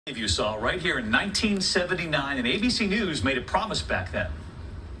If you saw right here in 1979, and ABC News made a promise back then.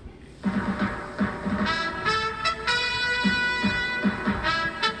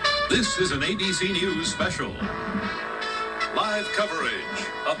 This is an ABC News special. Live coverage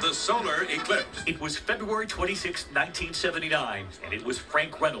of the solar eclipse. It was February 26, 1979, and it was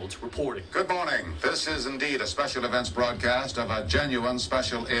Frank Reynolds reporting. Good morning. This is indeed a special events broadcast of a genuine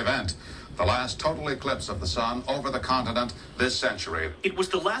special event. The last total eclipse of the sun over the continent this century. It was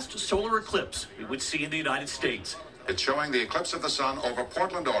the last solar eclipse we would see in the United States. It's showing the eclipse of the sun over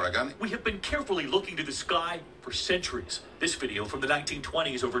Portland, Oregon. We have been carefully looking to the sky for centuries. This video from the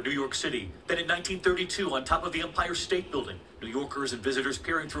 1920s over New York City. Then in 1932 on top of the Empire State Building. New Yorkers and visitors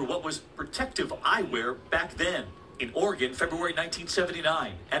peering through what was protective eyewear back then. In Oregon, February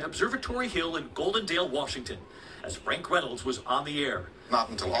 1979, at Observatory Hill in Goldendale, Washington, as Frank Reynolds was on the air. Not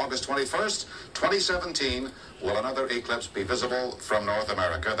until August 21st, 2017, will another eclipse be visible from North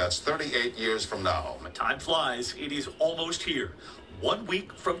America. That's 38 years from now. Time flies. It is almost here. 1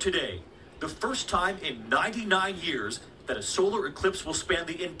 week from today. The first time in 99 years that a solar eclipse will span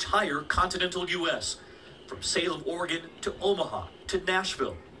the entire continental U.S. From Salem, Oregon, to Omaha, to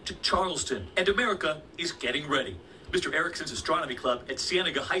Nashville, to Charleston. And America is getting ready. Mr. Erickson's Astronomy Club at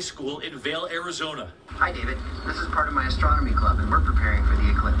Cienega High School in Vail, Arizona. Hi, David. This is part of my astronomy club, and we're preparing for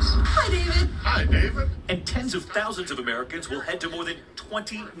the eclipse. Hi, David. Hi, David. And tens of thousands of Americans will head to more than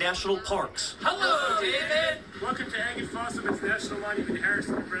 20 national parks. Hello, David. Welcome to Ag and Fossilman's National Monument in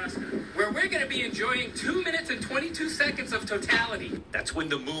Harrison, Nebraska. Where we're going to be enjoying 2 minutes and 22 seconds of totality. That's when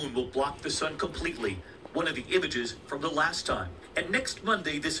the moon will block the sun completely. One of the images from the last time. And next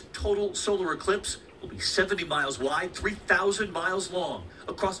Monday, this total solar eclipse will be 70 miles wide, 3,000 miles long,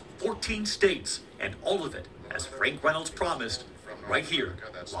 across 14 states. And all of it, as Frank Reynolds promised, right here,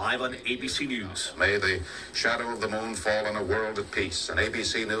 live on ABC News. May the shadow of the moon fall on a world at peace. And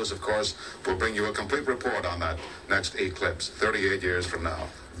ABC News, of course, will bring you a complete report on that next eclipse, 38 years from now.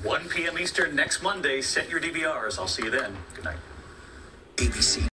 1 p.m. Eastern next Monday. Set your DVRs. I'll see you then. Good night. ABC